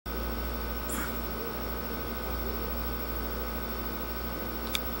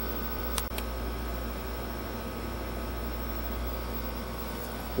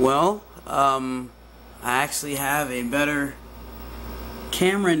Well, I actually have a better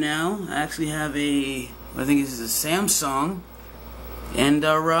camera now. I actually have I think this is a Samsung, and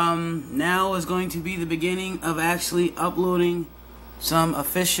now is going to be the beginning of actually uploading some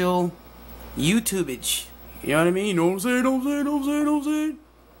official YouTubeage. You know what I mean? You know what I'm saying? Know what I'm saying?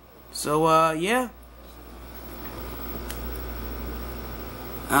 So yeah.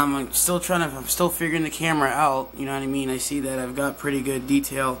 I'm still figuring the camera out, you know what I mean? I see that I've got pretty good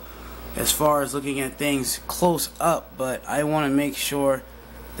detail as far as looking at things close up, but I want to make sure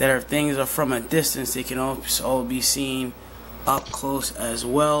that if things are from a distance, they can all be seen up close as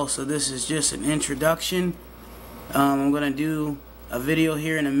well. So this is just an introduction. I'm going to do a video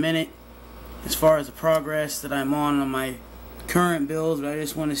here in a minute as far as the progress that I'm on my current builds, but I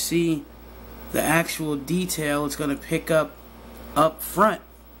just want to see the actual detail it's going to pick up front.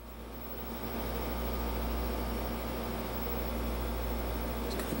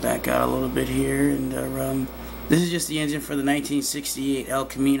 Back out a little bit here, and this is just the engine for the 1968 El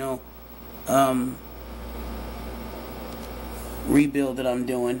Camino rebuild that I'm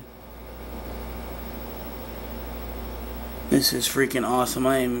doing. This is freaking awesome.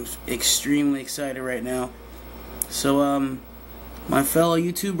 I am extremely excited right now. So my fellow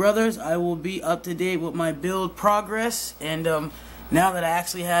YouTube brothers, I will be up to date with my build progress, and now that I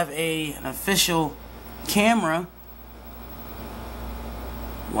actually have an official camera,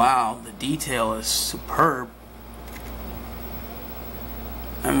 wow, the detail is superb.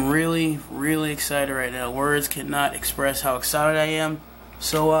 I'm really, really excited right now. Words cannot express how excited I am.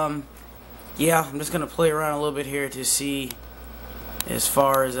 So, yeah, I'm just going to play around a little bit here to see as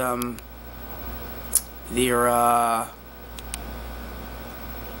far as, the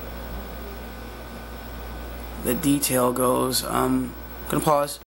detail goes. I'm going to pause.